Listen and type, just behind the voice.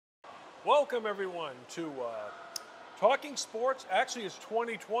Welcome everyone to Talking Sports. Actually, it's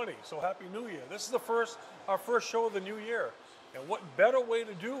 2020, so Happy New Year. This is our first show of the new year. And what better way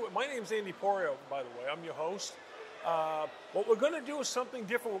to do it? My name's Andy Poirier, by the way. I'm your host. What we're going to do is something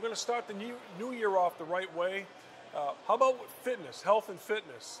different. We're going to start the new year off the right way. How about fitness, health and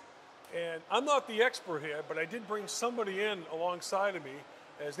fitness? And I'm not the expert here, but I did bring somebody in alongside of me.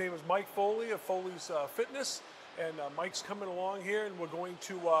 His name is Mike Foley of Foley's Fitness. And Mike's coming along here, and we're going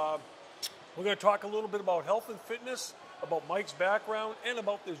to talk a little bit about health and fitness, about Mike's background, and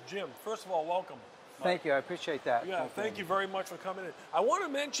about this gym. First of all, welcome, Mike. Thank you. I appreciate that. Yeah, thank you very much for coming in. I want to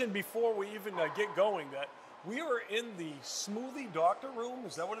mention before we even get going that we are in the Smoothie Doctor Room.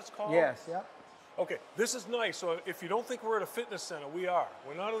 Is that what it's called? Yes. Yep. Okay, this is nice. So if you don't think we're at a fitness center, we are.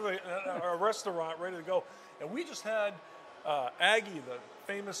 We're not at a restaurant ready to go. And we just had Aggie, the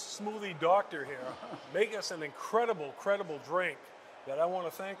famous smoothie doctor here, make us an incredible drink that I want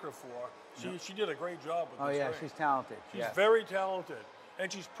to thank her for. She did a great job with this drink. She's talented. She's very talented,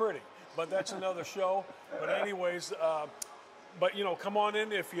 and she's pretty, but that's another show. But anyways, but you know, come on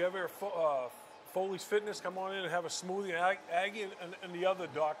in if you ever Foley's Fitness, come on in and have a smoothie. Aggie and the other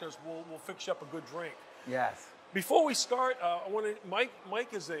doctors will fix you up a good drink. Yes. Before we start, I want to.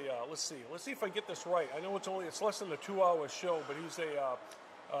 Mike is a. Let's see if I get this right. I know it's less than a 2-hour show, but he's a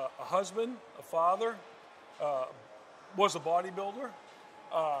husband, a father, was a bodybuilder,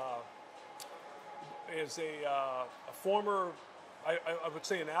 is a former, I would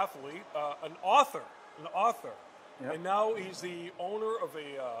say, an athlete, an author, Yep. and now he's the owner of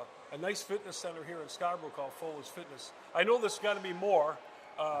a nice fitness center here in Scarborough called Foley's Fitness. I know there's got to be more,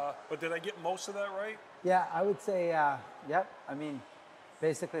 but did I get most of that right? Yeah, I would say, yep. I mean,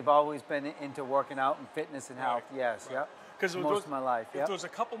 basically, I've always been into working out and fitness and health. Right. Yes, Right. yep. Because most of my life. If there was a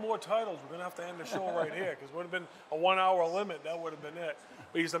couple more titles, we're going to have to end the show right here because it would have been a 1-hour limit. That would have been it.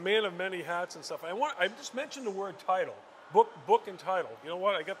 But he's a man of many hats and stuff. I just mentioned the word title, book and title. You know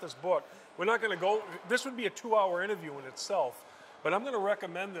what? I got this book. We're not going to go. This would be a 2-hour interview in itself. But I'm going to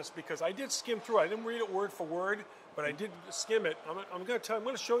recommend this because I did skim through it. I didn't read it word for word, but I did skim it. I'm going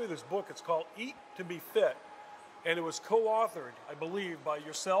to show you this book. It's called Eat to Be Fit. And it was co-authored, I believe, by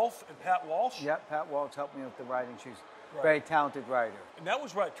yourself and Pat Walsh. Yep, Pat Walsh helped me with the writing. She's Right. very talented writer. And that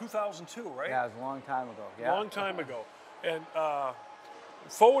was right, 2002, right? Yeah, it was a long time ago. Yeah. Long time ago. And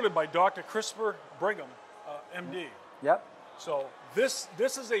forwarded by Dr. Christopher Brigham, MD. Yep. So this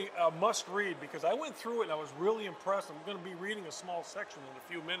is a must read because I went through it and I was really impressed. I'm going to be reading a small section in a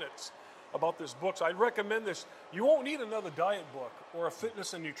few minutes about this book. So I'd recommend this. You won't need another diet book or a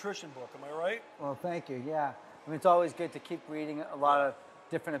fitness and nutrition book. Am I right? Well, thank you. Yeah. I mean, it's always good to keep reading a lot of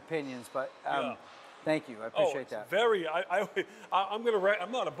different opinions, but thank you. I appreciate that. Very.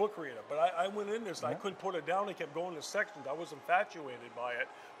 I'm not a book reader, but I went in this. I couldn't put it down. I kept going to sections. I was infatuated by it,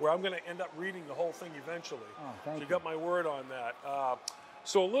 where I'm going to end up reading the whole thing eventually. Oh, thank you. You got my word on that.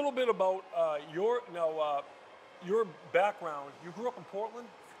 So a little bit about your background. You grew up in Portland?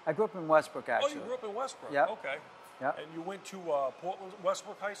 I grew up in Westbrook, actually. Oh, you grew up in Westbrook. Yep. Okay. Yep. And you went to Portland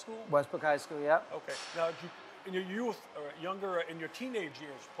Westbrook High School? Westbrook High School, yep. Okay. Now, did you, in your youth, or younger, in your teenage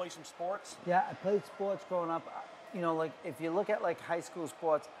years, play some sports? Yeah, I played sports growing up. You know, like if you look at like high school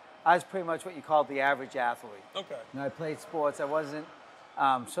sports, I was pretty much what you call the average athlete. Okay. You know, I played sports. I wasn't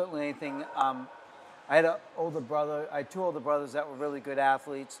certainly anything. I had an older brother. I had 2 older brothers that were really good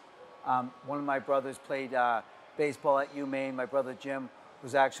athletes. One of my brothers played baseball at UMaine. My brother Jim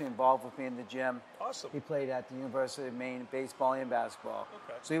was actually involved with me in the gym. Awesome. He played at the University of Maine, baseball and basketball.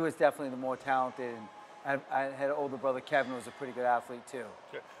 Okay. So he was definitely the more talented. And I had an older brother, Kevin, who was a pretty good athlete too.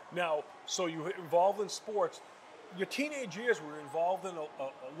 Okay. Now, so you were involved in sports. Your teenage years, were you involved in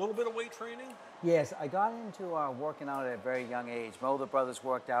a little bit of weight training? Yes, I got into working out at a very young age. My older brothers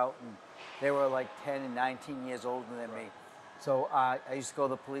worked out, and they were like 10 and 19 years older than me. So I used to go to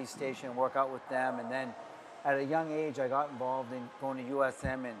the police station and work out with them. And then at a young age, I got involved in going to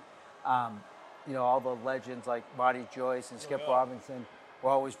USM, and you know, all the legends like Marty Joyce and Skip Robinson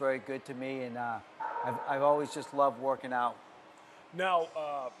were always very good to me, and I've always just loved working out. Now,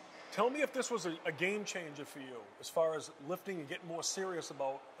 tell me if this was a game changer for you as far as lifting and getting more serious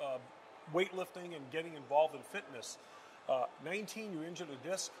about weightlifting and getting involved in fitness. 19, you injured a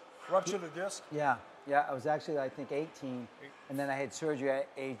disc, ruptured a disc? Yeah, I was actually, I think, 18, and then I had surgery at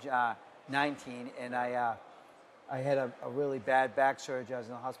age 19, and I had a really bad back surgery. I was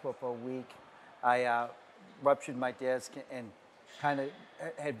in the hospital for a week. I ruptured my disc and kind of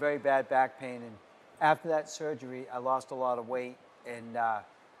had very bad back pain, and after that surgery, I lost a lot of weight and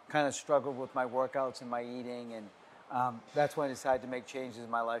kind of struggled with my workouts and my eating, and that's when I decided to make changes in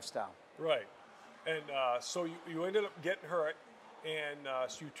my lifestyle. Right. And so you ended up getting hurt, and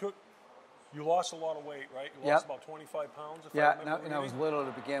so you took You lost a lot of weight, right? You Yep. lost about 25 pounds, if I Yeah, remember and I was reading. little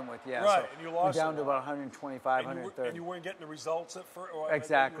to begin with, yeah. Right, So and you lost we're down a to lot. about 125, And 130. you weren't getting the results at first.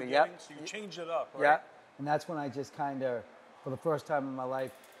 Exactly, Yep. yep. So you changed it up, right? Yeah, and that's when I just kind of, for the first time in my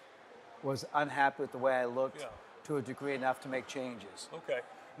life, was unhappy with the way I looked Yeah. to a degree enough to make changes. Okay.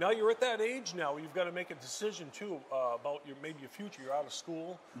 Now you're at that age now. You've got to make a decision too about maybe your future. You're out of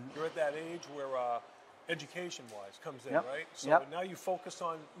school. Mm-hmm. You're at that age where education-wise comes in, Yep. right? So Yep. now you focus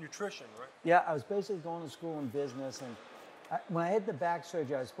on nutrition, right? Yeah, I was basically going to school in business, and when I had the back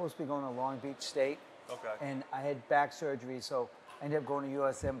surgery, I was supposed to be going to Long Beach State. Okay. And I had back surgery, so I ended up going to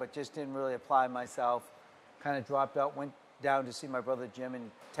USM, but just didn't really apply myself. Kind of dropped out, went down to see my brother Jim in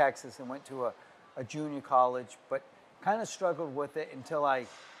Texas, and went to a junior college, but kind of struggled with it until I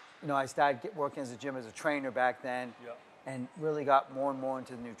started working as a gym as a trainer back then, Yeah. and really got more and more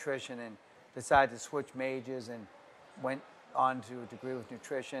into nutrition, and decided to switch majors and went on to a degree with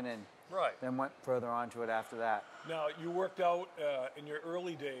nutrition, and Right. then went further on to it after that. Now you worked out in your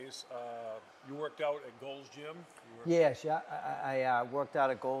early days. You worked out at Gold's Gym. Yes, yeah. I worked out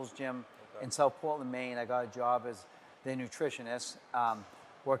at Gold's Gym in South Portland, Maine. I got a job as their nutritionist,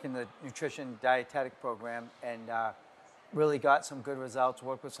 working the nutrition dietetic program, and really got some good results.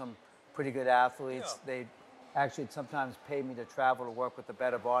 Worked with some pretty good athletes. Yeah. They actually sometimes paid me to travel to work with the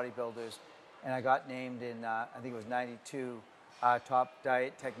better bodybuilders, and I got named in I think it was '92 top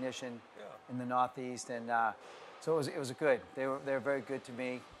diet technician in the Northeast, and so it was good. They were very good to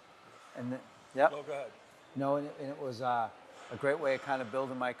me, and yep. No, go ahead. No, and it was a great way of kind of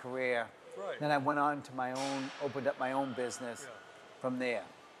building my career. Right. Then I went on to opened up my own business from there.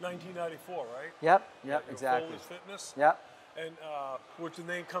 1994, right? Yep, Yeah, exactly. Foley's Fitness. Yep. And which the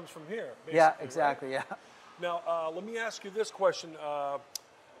name comes from here. Basically, Yeah, right? exactly, yeah. Now, let me ask you this question.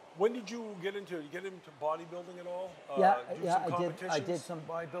 When did you get into bodybuilding at all? Yeah, do yeah, some I competitions? did some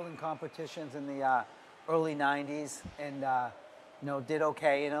bodybuilding competitions in the early '90s, and did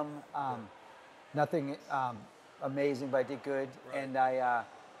okay in them. Nothing amazing, but I did good. Right. And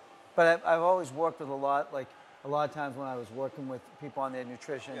but I've always worked with a lot of times when I was working with people on their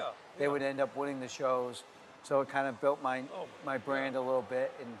nutrition, they would end up winning the shows. So it kind of built my brand a little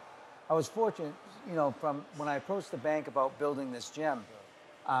bit. And I was fortunate, from when I approached the bank about building this gym,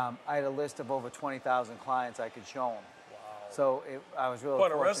 I had a list of over 20,000 clients I could show them. Wow. So I was really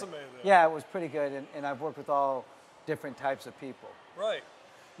Quite a fortunate. resume there. Yeah, it was pretty good, and I've worked with all different types of people. Right.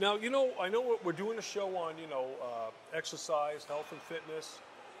 Now, I know we're doing a show on, exercise, health and fitness.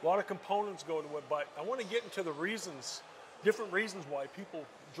 A lot of components go to it, but I want to get into the different reasons why people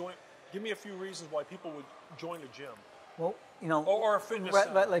join. Give me a few reasons why people would join a gym. Well, Or a fitness right,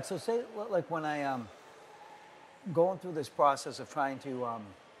 center. like so. Say like when I going through this process of trying to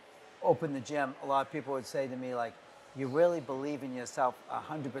open the gym, a lot of people would say to me like, "You really believe in yourself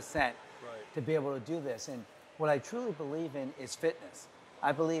 100% to be able to do this." And what I truly believe in is fitness.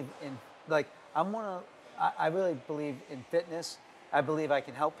 I believe in I really believe in fitness. I believe I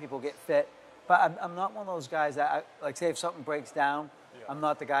can help people get fit, but I'm not one of those guys that say if something breaks down, I'm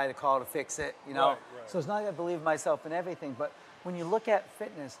not the guy to call to fix it. Right. So it's not that I believe myself in everything, but when you look at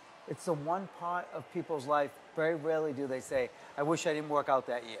fitness, it's the one part of people's life. Very rarely do they say, "I wish I didn't work out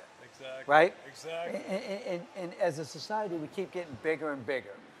that year." Exactly. Right? Exactly. And as a society, we keep getting bigger and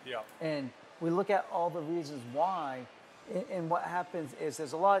bigger. Yeah. And we look at all the reasons why, and what happens is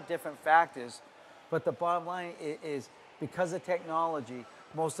there's a lot of different factors, but the bottom line is because of technology,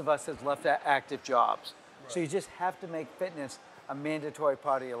 most of us have left active jobs. So you just have to make fitness a mandatory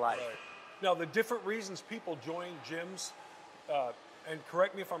part of your life. Right. Now, the different reasons people join gyms, and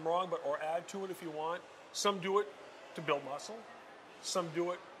correct me if I'm wrong, or add to it if you want. Some do it to build muscle. Some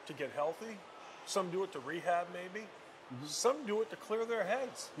do it to get healthy. Some do it to rehab, maybe. Some do it to clear their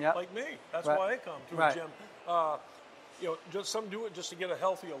heads, like me. That's why I come to a gym. Some do it just to get a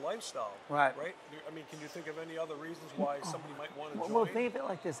healthier lifestyle. Right. Right. I mean, can you think of any other reasons why somebody might want to join? Well, think of it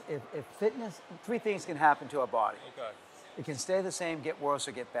like this: if fitness, three things can happen to our body. Okay. It can stay the same, get worse,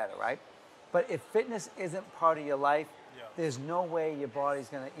 or get better, right? But if fitness isn't part of your life, there's no way your body's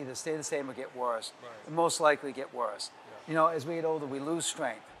going to either stay the same or get worse. Right. And most likely get worse. Yeah. As we get older, we lose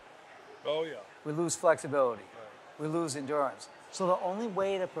strength. Oh, yeah. We lose flexibility. Right. We lose endurance. So the only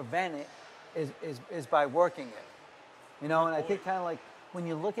way to prevent it is by working it. And I think kind of like when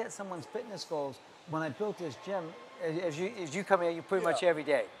you look at someone's fitness goals, when I built this gym, as you come here, you pretty much every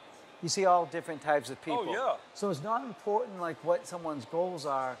day. You see all different types of people. Oh, yeah. So it's not important like what someone's goals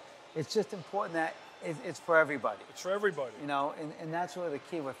are. It's just important that it's for everybody. It's for everybody. And that's really the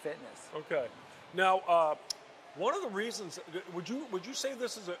key with fitness. Okay. Now, one of the reasons, would you say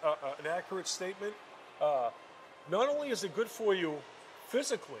this is an accurate statement? Not only is it good for you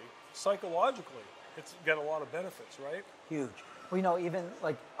physically, psychologically, it's got a lot of benefits, right? Huge. Well, you know, even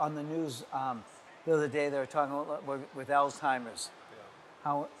like on the news the other day, they were talking about with Alzheimer's,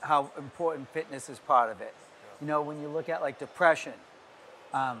 how important fitness is part of it. You know, when you look at like depression,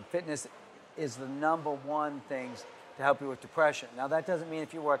 fitness is the #1 things to help you with depression. Now, that doesn't mean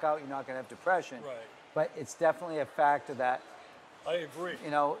if you work out, you're not going to have depression. Right. But it's definitely a factor that, I agree.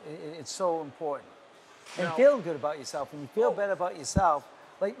 you know, it's so important. And Now- feel good about yourself. When you feel better about yourself,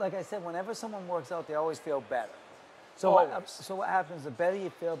 like I said, whenever someone works out, they always feel better. So what happens, the better you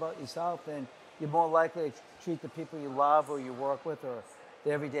feel about yourself, then you're more likely to treat the people you love or you work with or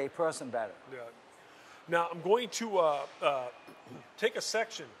the everyday person better. Yeah. Now, I'm going to take a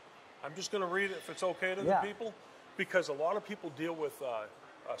section. I'm just going to read it if it's okay to the people, because a lot of people deal with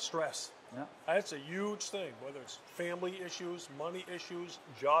stress. Yeah. That's a huge thing, whether it's family issues, money issues,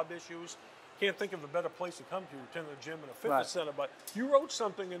 job issues. Can't think of a better place to come to attend a gym and a fitness center. But you wrote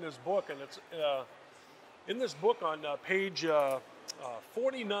something in this book, and it's in this book on page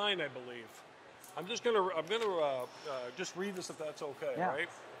 49, I believe. I'm gonna just read this if that's okay, right?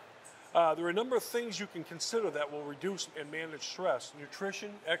 There are a number of things you can consider that will reduce and manage stress: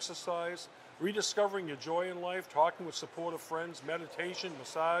 nutrition, exercise, rediscovering your joy in life, talking with supportive friends, meditation,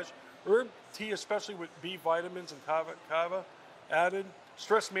 massage, herb tea, especially with B vitamins and kava added,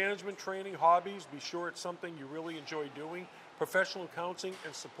 stress management training, hobbies. Be sure it's something you really enjoy doing. Professional counseling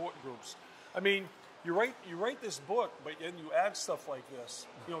and support groups. I mean, you write this book, but then you add stuff like this,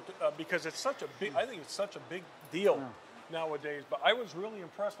 you know, because it's such a big. I think it's such a big deal nowadays. But I was really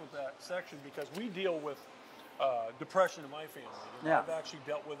impressed with that section because we deal with depression in my family. You know, I've actually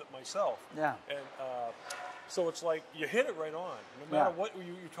dealt with it myself. Yeah. And so it's like you hit it right on. No matter what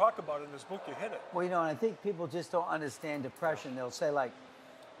you talk about in this book, you hit it. Well, you know, and I think people just don't understand depression. They'll say like,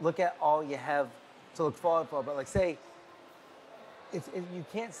 look at all you have to look forward for, but like say. You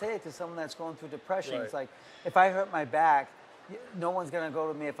can't say it to someone that's going through depression. It's like, if I hurt my back, no one's going to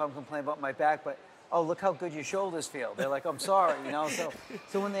go to me if I'm complaining about my back, but, oh, look how good your shoulders feel. They're like, I'm sorry, you know?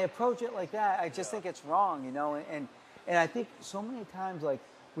 So when they approach it like that, I just think it's wrong, you know? And I think so many times, like,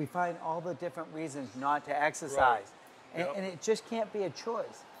 we find all the different reasons not to exercise. And it just can't be a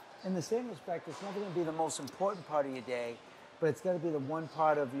choice. In the same respect, it's never going to be the most important part of your day, but it's got to be the one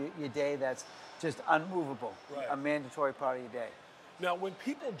part of your day that's just unmovable, a mandatory part of your day. Now, when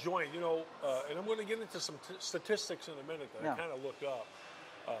people join, you know, and I'm going to get into some statistics in a minute that I kind of looked up.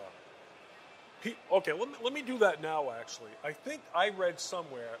 Okay, let me do that now, actually. I think I read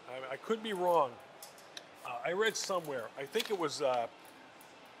somewhere, I could be wrong. I read somewhere, I think it was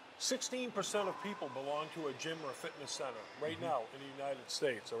 16% of people belong to a gym or a fitness center right now in the United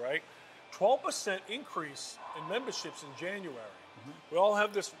States, all right? 12% increase in memberships in January. We all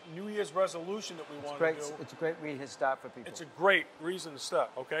have this New Year's resolution that we want to do. It's a great reason to start for people. It's a great reason to start,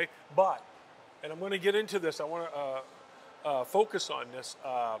 okay? But, and I'm going to get into this, I want to focus on this.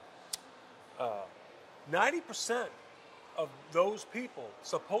 90% of those people,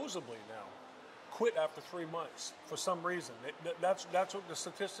 supposedly now, quit after 3 months for some reason. That's what the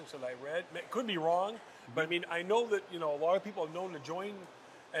statistics that I read. It could be wrong, but I mean, I know that, you know, a lot of people are known to join,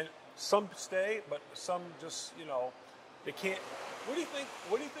 and some stay, but some just, you know, they can't. What do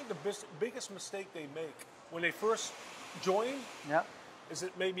you think the biggest mistake they make when they first join? Yeah. Is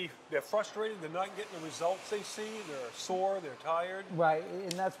it maybe they're frustrated, they're not getting the results they see, they're sore, they're tired? Right,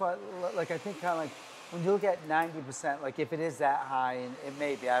 and that's why, like, I think kind of like, when you look at 90%, like if it is that high, and it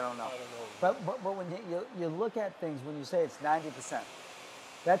may be, I don't know. But when you look at things, when you say it's 90%,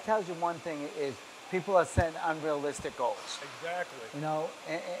 that tells you one thing is people are setting unrealistic goals. Exactly. You know,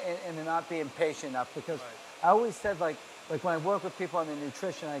 and they're not being patient enough because I always said like when I work with people on the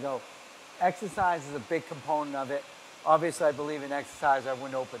nutrition, I go, exercise is a big component of it. Obviously, I believe in exercise. I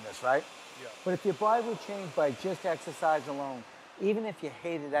wouldn't open this, right? Yeah. But if your body would change by just exercise alone, even if you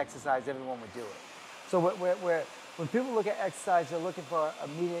hated exercise, everyone would do it. So when people look at exercise, they're looking for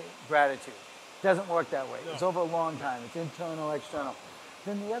immediate gratitude. It doesn't work that way. No. It's over a long time. It's internal, external.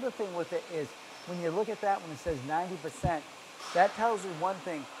 Then the other thing with it is when you look at that, when it says 90%, that tells you one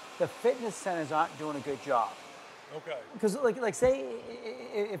thing. The fitness centers aren't doing a good job. Okay. Because like say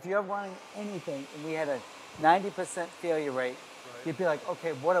if you're running anything and we had a 90% failure rate, you'd be like,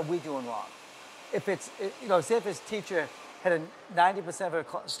 okay, what are we doing wrong? If it's, you know, say if his teacher had a 90% of her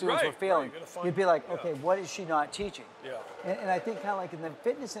students were failing, you'd be like, okay, what is she not teaching? Yeah. And I think kind of like in the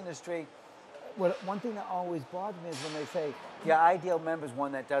fitness industry, one thing that always bothers me is when they say your ideal member is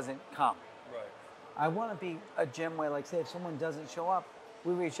one that doesn't come. Right. I want to be a gym where, like, say, if someone doesn't show up,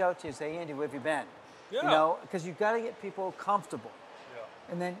 we reach out to you and say, Andy, where have you been? Yeah. You know, because you've got to get people comfortable.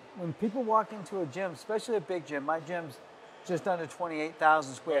 Yeah. And then when people walk into a gym, especially a big gym, my gym's just under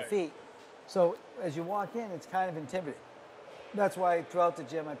 28,000 square Right. feet. So as you walk in, it's kind of intimidating. That's why throughout the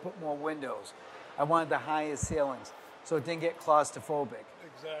gym I put more windows. I wanted the highest ceilings so it didn't get claustrophobic.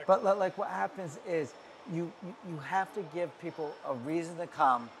 Exactly. But like what happens is you have to give people a reason to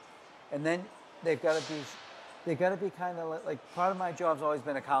come, and then they've got to be kind of like part of my job's always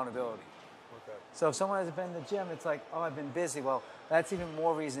been accountability. Okay. So if someone hasn't been to the gym, it's like, oh, I've been busy. Well, that's even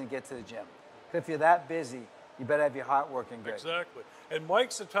more reason to get to the gym. If you're that busy, you better have your heart working good. Exactly. And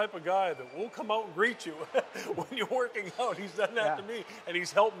Mike's the type of guy that will come out and greet you when you're working out. He's done that to me, and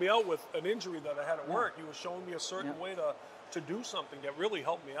he's helped me out with an injury that I had at work. He was showing me a certain way to do something that really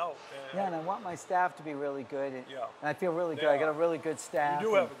helped me out. And I want my staff to be really good. And, Yeah. and I feel really good. They I got a are. really good staff. You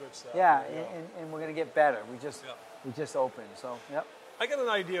do have a good staff. Yeah, Yeah. and we're going to get better. We just opened, so, yep. I got an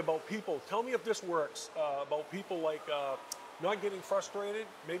idea about people. Tell me if this works. About people like not getting frustrated.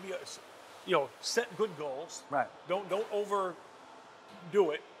 Maybe set good goals. Right. Don't overdo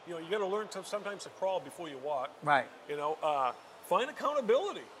it. You got to learn to sometimes to crawl before you walk. Right. Find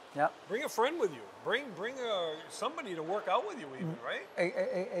accountability. Yep. Bring a friend with you. Bring somebody to work out with you, even,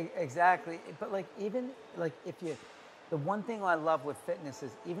 right? Exactly. But the one thing I love with fitness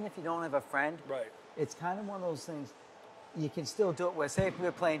is even if you don't have a friend, Right. it's kind of one of those things you can still do it with. Say if we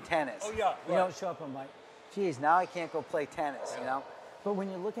were playing tennis. Oh, yeah, You right. don't show up and like, geez, now I can't go play tennis, you know? But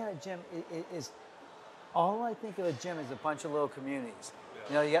when you look at a gym, it is all I think of a gym is a bunch of little communities.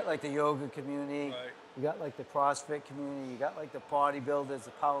 Yeah. You got like the yoga community, Right. you got like the CrossFit community, you got like the bodybuilders,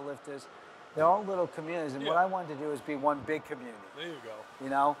 the powerlifters. They're all little communities, and what Yeah. I wanted to do is be one big community. There you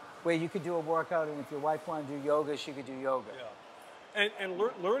go. Where you could do a workout, and if your wife wanted to do yoga, she could do yoga. Yeah. And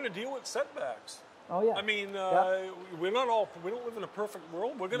learn to deal with setbacks. Oh yeah. I mean, Yep. we don't live in a perfect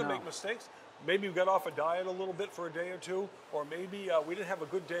world. We're going to make mistakes. Maybe we got off a diet a little bit for a day or two, or maybe we didn't have a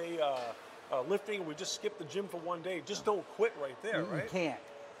good day lifting. We just skipped the gym for one day. Just don't quit right there, right? You can't.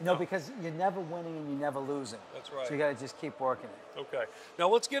 Because you're never winning and you're never losing. That's right. So you got to just keep working it. Okay. Now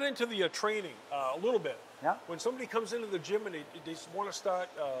let's get into the training a little bit. Yeah. When somebody comes into the gym and they want to start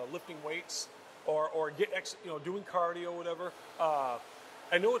lifting weights or get doing cardio or whatever,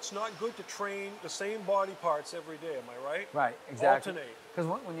 I know it's not good to train the same body parts every day. Am I right? Right. Exactly. Alternate. Because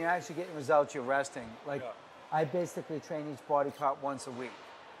when you're actually getting results, you're resting. Like I basically train each body part once a week,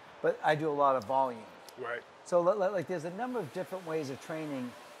 but I do a lot of volume. Right. So like there's a number of different ways of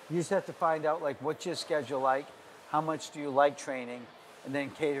training. You just have to find out like what's your schedule like, how much do you like training, and then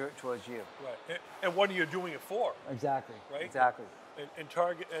cater it towards you. Right. And what are you doing it for? Exactly. Right. Exactly. And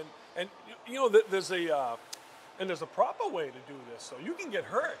target and there's a proper way to do this. So you can get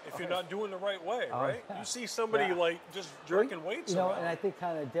hurt if you're not doing the right way, right? Yeah. You see somebody like just jerking weights around. And I think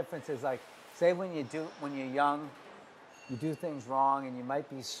kind of the difference is like, say when you're young, you do things wrong and you might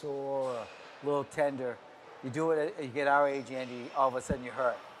be sore or a little tender. You do it, you get our age, Andy, all of a sudden you're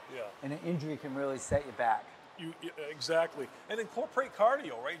hurt. Yeah. And an injury can really set you back. Exactly. And incorporate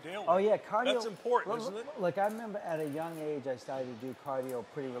cardio, right, daily. Oh yeah, cardio. That's important, isn't it? Like I remember at a young age, I started to do cardio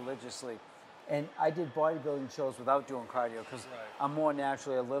pretty religiously. And I did bodybuilding shows without doing cardio because I'm more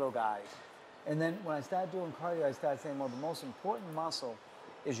naturally a little guy. And then when I started doing cardio, I started saying, well, the most important muscle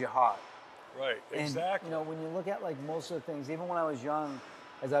is your heart. Right, exactly. And, when you look at like most of the things, even when I was young,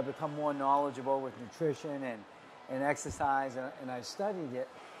 as I become more knowledgeable with nutrition and exercise, and I studied it,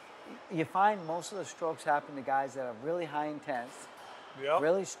 you find most of the strokes happen to guys that are really high intense,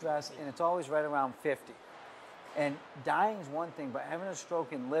 really stressed, and it's always right around 50. And dying is one thing, but having a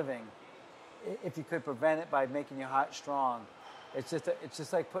stroke and living, if you could prevent it by making your heart strong, it's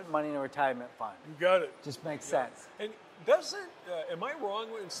just like putting money in a retirement fund. You got it. Just makes sense. And am I wrong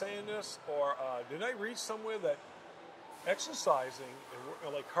in saying this, or did I read somewhere that exercising,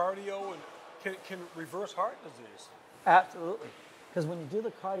 like cardio, can reverse heart disease? Absolutely. Because when you do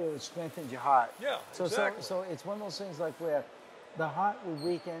the cardio, it strengthens your heart. Yeah, so, exactly. So it's one of those things like where the heart will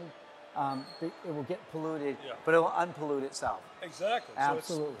weaken, it will get polluted, but it will unpollute itself. Exactly.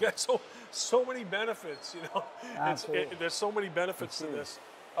 Absolutely. So it's got so many benefits, Absolutely. There's so many benefits to this.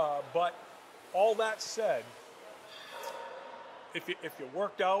 But all that said, if you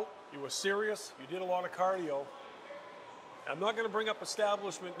worked out, you were serious, you did a lot of cardio, I'm not going to bring up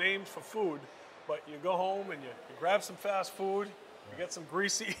establishment names for food, but you go home and you grab some fast food, you get some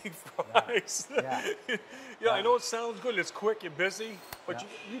greasy fries. I know it sounds good, it's quick, you're busy, but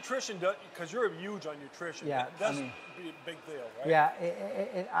nutrition does, because you're huge on nutrition. That's be a big deal, right? Yeah,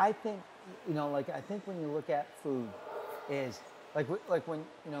 and I think, I think when you look at food is, like when,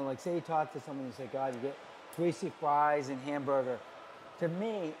 say you talk to someone and you say, God, you get greasy fries and hamburger. To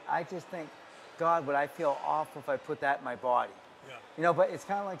me, I just think, God, would I feel awful if I put that in my body? Yeah. But it's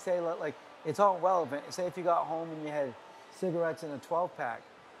kind of like, say, like, it's all relevant. Say if you got home and you had cigarettes in a 12-pack.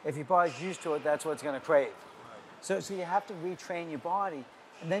 If your body's used to it, that's what it's going to crave. So you have to retrain your body,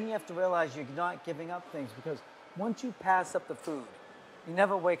 and then you have to realize you're not giving up things, because once you pass up the food, you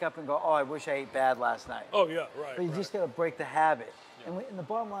never wake up and go, oh, I wish I ate bad last night. Oh, yeah, right. But you just got to break the habit. Yeah. And the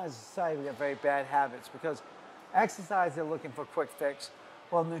bottom line is society, we got very bad habits, because exercise, they're looking for a quick fix.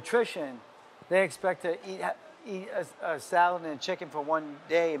 Well, nutrition, they expect to eat a salad and a chicken for one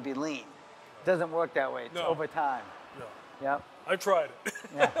day and be lean. It doesn't work that way. It's over time. No. Yep. I tried it.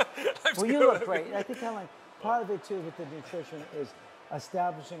 Yeah. Well, you look great. I think part of it too with the nutrition is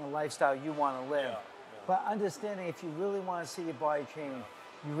establishing a lifestyle you want to live. Yeah. But understanding, if you really want to see your body change,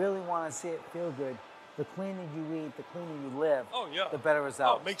 you really want to see it feel good, the cleaner you eat, the cleaner you live, the better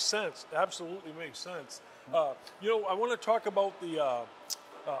results. Oh, makes sense. Absolutely makes sense. You know, I want to talk about the,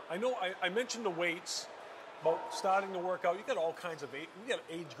 I know I mentioned the weights, about starting to work out. You got all kinds of we got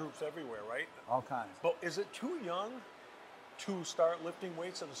age groups everywhere, right? All kinds. But is it too young to start lifting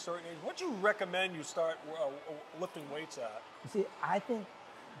weights at a certain age? What do you recommend you start lifting weights at? See, I think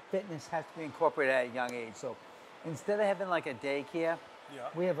fitness has to be incorporated at a young age. So instead of having like a daycare,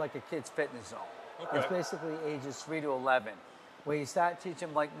 we have like a kids fitness zone. Okay. It's basically ages 3 to 11, where you start teaching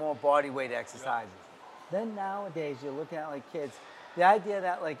them like more body weight exercises. Then nowadays you're looking at like kids. The idea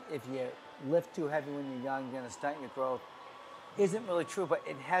that like if you lift too heavy when you're young, you're going to stunt your growth isn't really true, but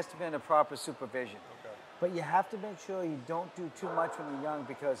it has to be under proper supervision. Okay. But you have to make sure you don't do too much when you're young,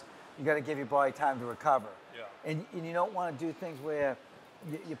 because you got to give your body time to recover. Yeah. And you don't want to do things where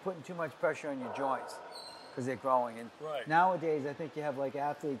you're putting too much pressure on your joints because they're growing. And nowadays, I think you have like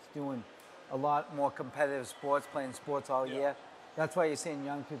athletes doing a lot more competitive sports, playing sports all year. That's why you're seeing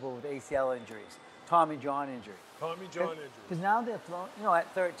young people with ACL injuries, Tommy John injury. Tommy John injury. Because now they're throwing,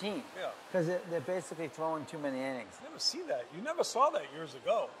 at 13. Yeah. Because they're basically throwing too many innings. You never see that. You never saw that years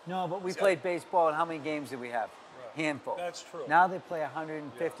ago. No, but we played baseball, and how many games did we have? Right. Handful. That's true. Now they play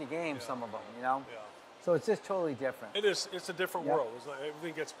 150 games, some of them, Yeah. So it's just totally different. It is. It's a different world. It's like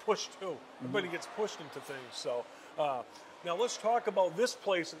everything gets pushed too. Everybody gets pushed into things. So now let's talk about this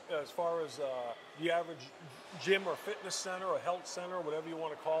place as far as the average gym or fitness center or health center, whatever you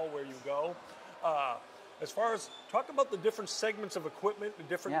want to call where you go. As far as, talk about the different segments of equipment, the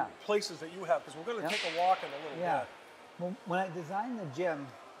different places that you have, because we're going to take a walk in a little bit. Well, when I designed the gym,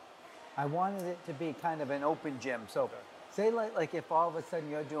 I wanted it to be kind of an open gym. So say like if all of a sudden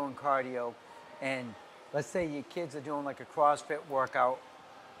you're doing cardio, and let's say your kids are doing like a CrossFit workout,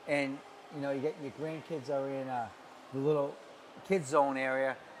 and you get your grandkids are in the little kids zone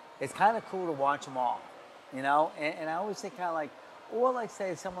area, it's kind of cool to watch them all, and I always think kind of like, or like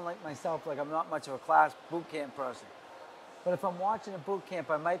say someone like myself, like I'm not much of a class boot camp person, but if I'm watching a boot camp,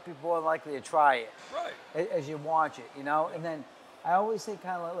 I might be more likely to try it. Right. As you watch it, and then I always think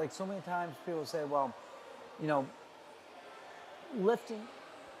kind of like so many times people say, well, lifting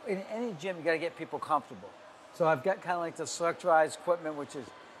in any gym, you got to get people comfortable. So I've got kind of like the selectorized equipment, which is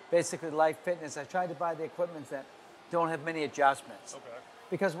basically Life Fitness. I tried to buy the equipment that don't have many adjustments. Okay.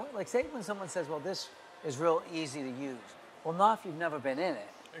 Because like say when someone says, well, this is real easy to use. Well, not if you've never been in it.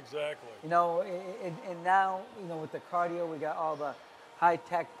 Exactly. And now, with the cardio, we got all the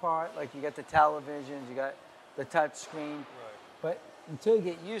high-tech part, like you got the televisions, you got the touch screen. Right. But until you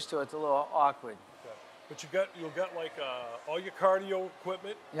get used to it, it's a little awkward. Okay. But you've got like all your cardio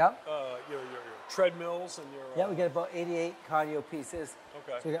equipment. Yep. Your treadmills and your. Yeah, we got about 88 cardio pieces.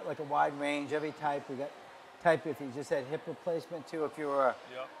 Okay. So we got like a wide range, every type. We got type if you just had hip replacement too, if you were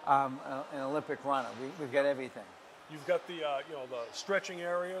an Olympic runner. We've got everything. You've got the the stretching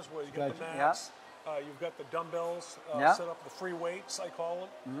areas where you got the mats. You've got the dumbbells set up, the free weights I call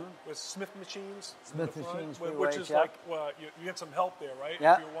them, with Smith machines. Smith machines, free which weights, is like you get some help there, right?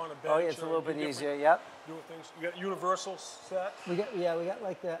 Yeah. If you want to bench. Oh, yeah, it's a little bit easier. Yep. Doing things. You got universal set. We got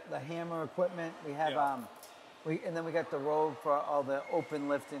like the hammer equipment. We have and then we got the Rogue for all the open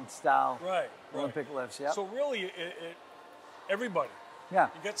lifting style. Right. Olympic lifts. Yeah. So really, everybody. Yeah.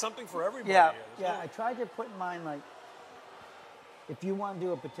 You get something for everybody. Yeah. Yeah. I tried to put in mind like, if you want to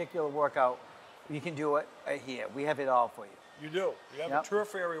do a particular workout, you can do it here. We have it all for you. You do. You have a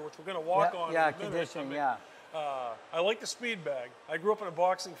turf area, which we're going to walk on in a minute. Conditioning, I like the speed bag. I grew up in a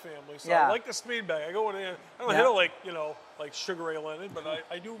boxing family, so I like the speed bag. I go in there. I don't hit it like Sugar Ray Leonard, but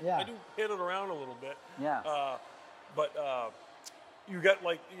I do hit it around a little bit. Yeah. But you got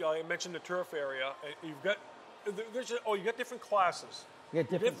like I mentioned the turf area. You've got you got different classes. We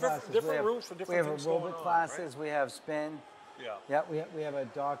got different classes. Different rooms for different things going on. We have aerobic classes. Right? We have spin. Yeah. Yeah. We have a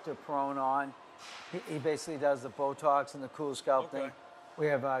Dr. Prone on. He basically does the Botox and the cool sculpting. Okay. We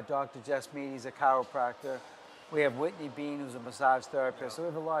have Dr. Jess Mead, he's a chiropractor. We have Whitney Bean, who's a massage therapist. So we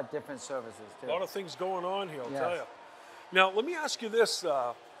have a lot of different services, too. A lot of things going on here, I'll tell you. Now, let me ask you this.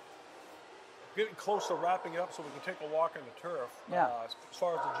 Getting close to wrapping up so we can take a walk on the turf as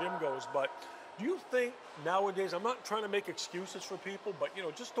far as the gym goes. But do you think nowadays, I'm not trying to make excuses for people, but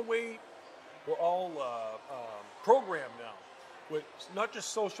just the way we're all programmed now, with not just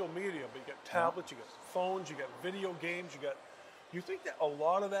social media, but you got tablets, you got phones, you got video games, do you think that a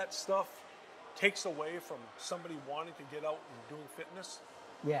lot of that stuff takes away from somebody wanting to get out and doing fitness?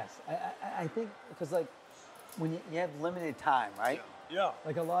 Yes, I think because like when you have limited time, right? Yeah.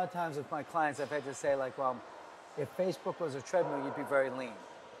 Like a lot of times with my clients, I've had to say like, well, if Facebook was a treadmill, you'd be very lean,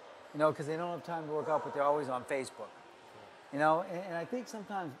 because they don't have time to work out, but they're always on Facebook, and I think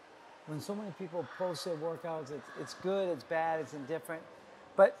sometimes when so many people post their workouts, it's good, it's bad, it's indifferent,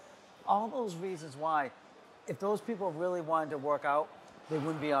 but all those reasons why, if those people really wanted to work out, they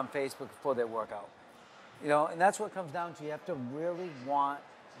wouldn't be on Facebook for their workout, and that's what it comes down to. You have to really want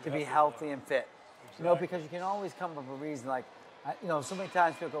to be healthy and fit, because you can always come up with a reason like, so many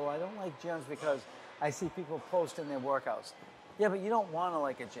times people go, well, I don't like gyms because I see people posting their workouts. Yeah, but you don't want to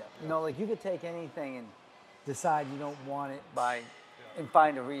like a gym. Like you could take anything and decide you don't want it and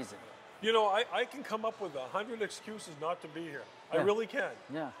find a reason. I can come up with 100 excuses not to be here. I really can.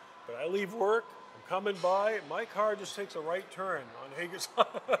 Yeah. But I leave work, I'm coming by, my car just takes a right turn on Hager's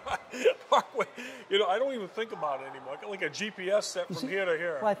Parkway. I don't even think about it anymore. I got like a GPS set from here to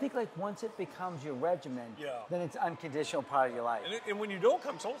here. Well, I think like once it becomes your regimen, then it's unconditional part of your life. And when you don't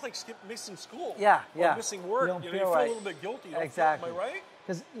come, it's almost like missing school. Yeah. Or missing work. You feel right. a little bit guilty. Exactly. Am I right?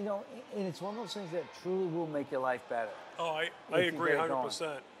 Because, and it's one of those things that truly will make your life better. Oh, I agree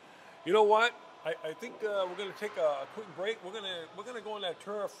 100%. You know what? I think we're going to take a quick break. We're going to go on that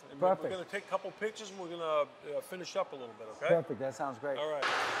turf, and Perfect. we're going to take a couple pictures, and we're going to finish up a little bit. Okay? Perfect. That sounds great. All right.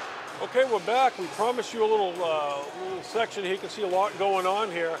 Okay, we're back. We promised you a little section here. You can see a lot going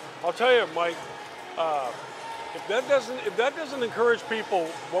on here. I'll tell you, Mike. If that doesn't encourage people,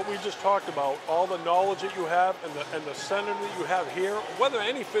 what we just talked about, all the knowledge that you have and the center that you have here, whether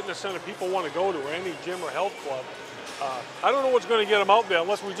any fitness center people want to go to, or any gym or health club. I don't know what's going to get them out there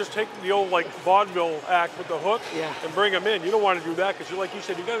unless we just take the old like vaudeville act with the hook and bring them in. You don't want to do that because, like you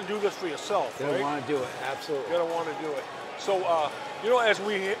said, you got to do this for yourself. You don't want to do it, absolutely. You got to want to do it. So, as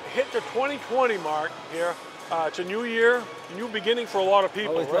we hit the 2020 mark here, it's a new year, a new beginning for a lot of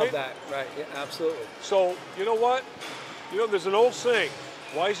people, Always right? love that, right? Yeah, absolutely. So, you know what? There's an old saying.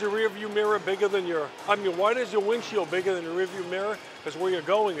 Why is your rear view mirror bigger than why is your windshield bigger than your rear view mirror? Because where you're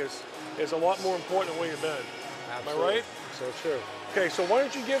going is a lot more important than where you've been. Absolutely. Am I right? So true. Okay, so why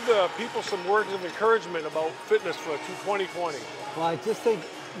don't you give the people some words of encouragement about fitness for 2020? Well, I just think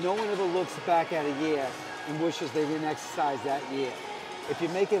no one ever looks back at a year and wishes they didn't exercise that year. If you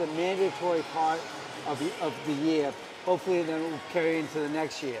make it a mandatory part of the year, hopefully then it will carry into the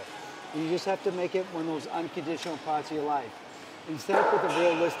next year. You just have to make it one of those unconditional parts of your life. And set up with a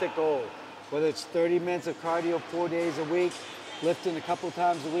realistic goal, whether it's 30 minutes of cardio 4 days a week, lifting a couple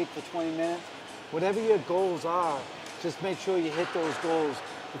times a week for 20 minutes. Whatever your goals are, just make sure you hit those goals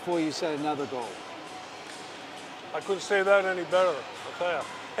before you set another goal. I couldn't say that any better, I'll tell you.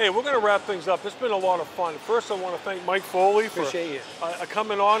 Hey, we're going to wrap things up. It's been a lot of fun. First, I want to thank Mike Foley for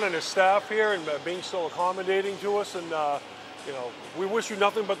coming on and his staff here and being so accommodating to us. And, we wish you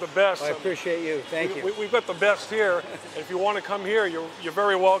nothing but the best. I appreciate you. Thank you. We've got the best here. And if you want to come here, you're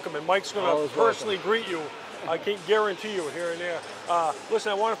very welcome. And Mike's going to personally greet you. I can't guarantee you here and there.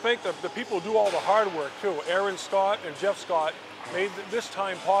 Listen, I want to thank the people who do all the hard work, too. Aaron Scott and Jeff Scott made this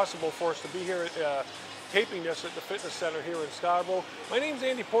time possible for us to be here taping this at the fitness center here in Scarborough. My name's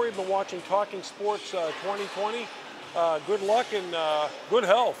Andy Poirier. You've been watching Talking Sports 2020. Good luck and good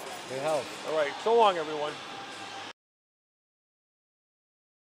health. Good health. All right. So long, everyone.